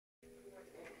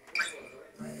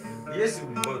Есть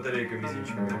батарейка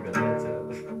мизинчика, ребята?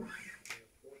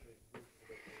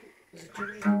 Зачем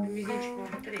же мизинчиком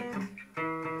батарейка?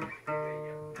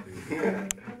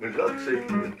 Жалко, что их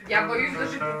нет. Я боюсь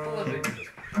даже предположить.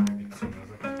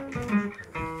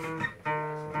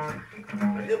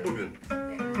 А где бубен?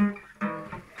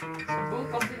 Был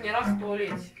последний раз в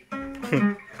туалете.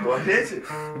 В туалете?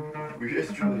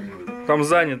 Есть что делать. Там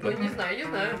занято. Ну, не знаю, не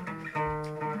знаю.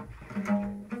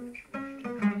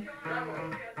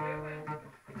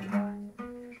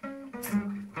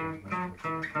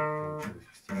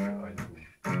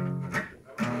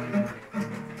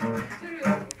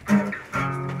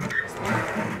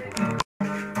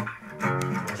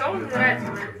 Что вам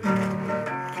нравится?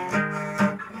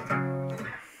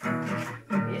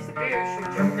 Если ты еще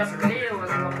что-нибудь обклеила,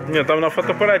 то... Нет, там на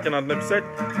фотоаппарате надо написать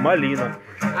малина.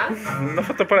 А? На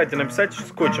фотоаппарате написать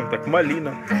скотчем так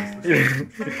малина. Или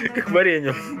как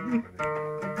варенье. Ну,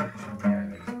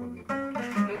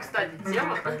 кстати,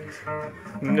 тема.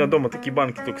 У меня дома такие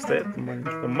банки только стоят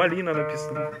маленькие. Там малина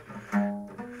написано.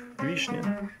 Вишня.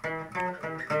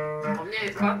 У меня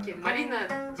есть банки. Малина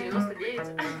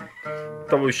 99.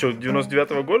 Того еще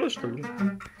 99-го года, что ли?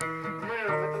 Мы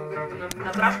в этом году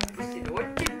на травку пустили.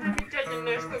 Очень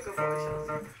замечательная штука получилась.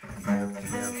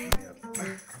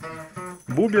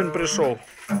 Бубен пришел.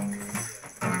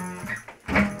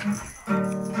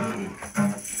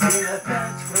 И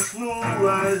опять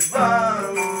проснулась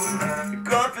вам, и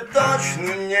кофе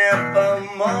точно не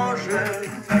поможет.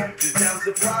 Ведем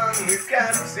за планы,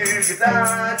 как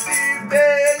всегда, тебе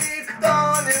никто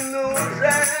не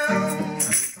нужен.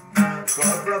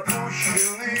 Ход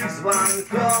пропущенных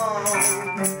звонков,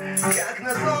 как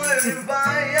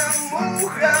назойливая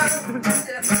муха.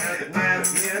 Нет,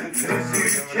 не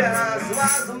сейчас,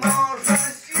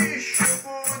 возможность еще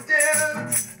будет,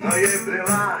 но ей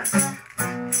плевать,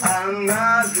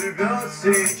 она живет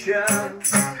сейчас.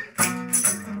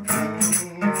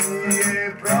 Ей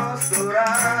просто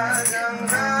рад,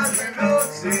 она живет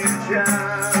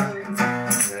сейчас.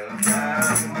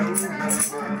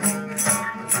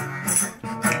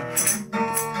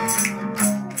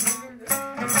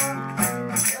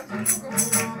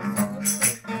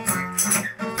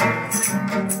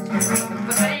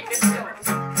 Батарейка села.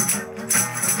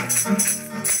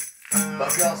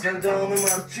 Бокал с льдом и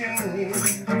мартини,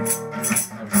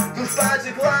 душ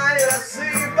потекла и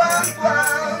рассыпан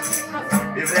план.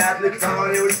 И вряд ли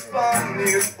кто-нибудь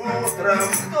вспомнит утром,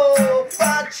 кто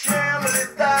под чем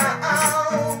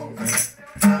летал.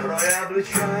 Трое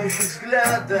обличающих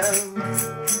взглядов,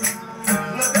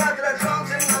 вновь отражен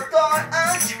темнотой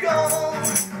очков.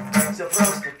 Все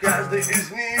просто, каждый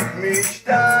из них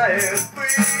мечтает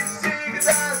быть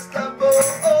всегда с тобой.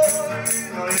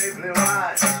 Но ей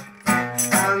плевать,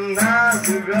 она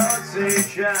живет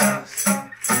сейчас.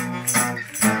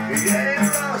 Ей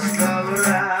просто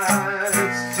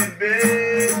врать тебе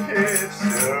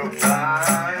все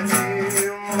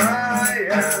понимая,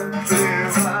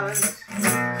 плевать,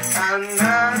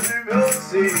 она живет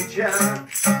сейчас.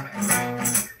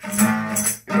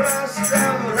 Просто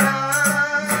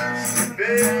врать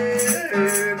тебе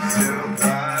все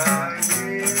понимая.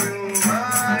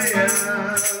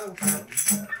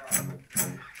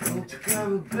 Don't you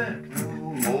come back no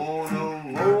more, no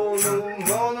more, no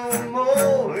more, no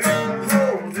more. Hit the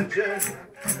road, the jet.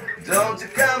 Don't you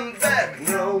come back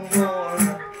no more.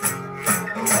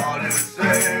 All you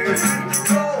say is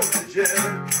road, the jet.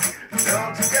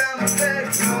 Don't you come back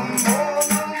no more,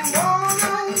 no more,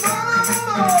 no more, no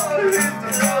more. Hit the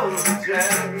road, the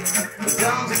jet.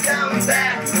 Don't you come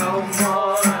back no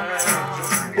more.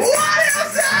 What you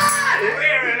say?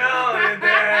 We're all in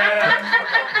there.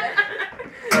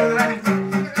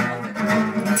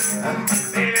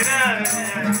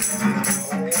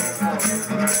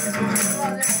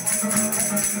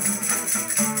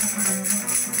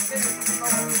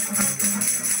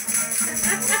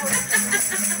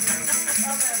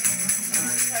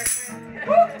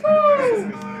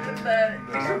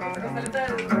 Это,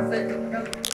 залетает, кстати,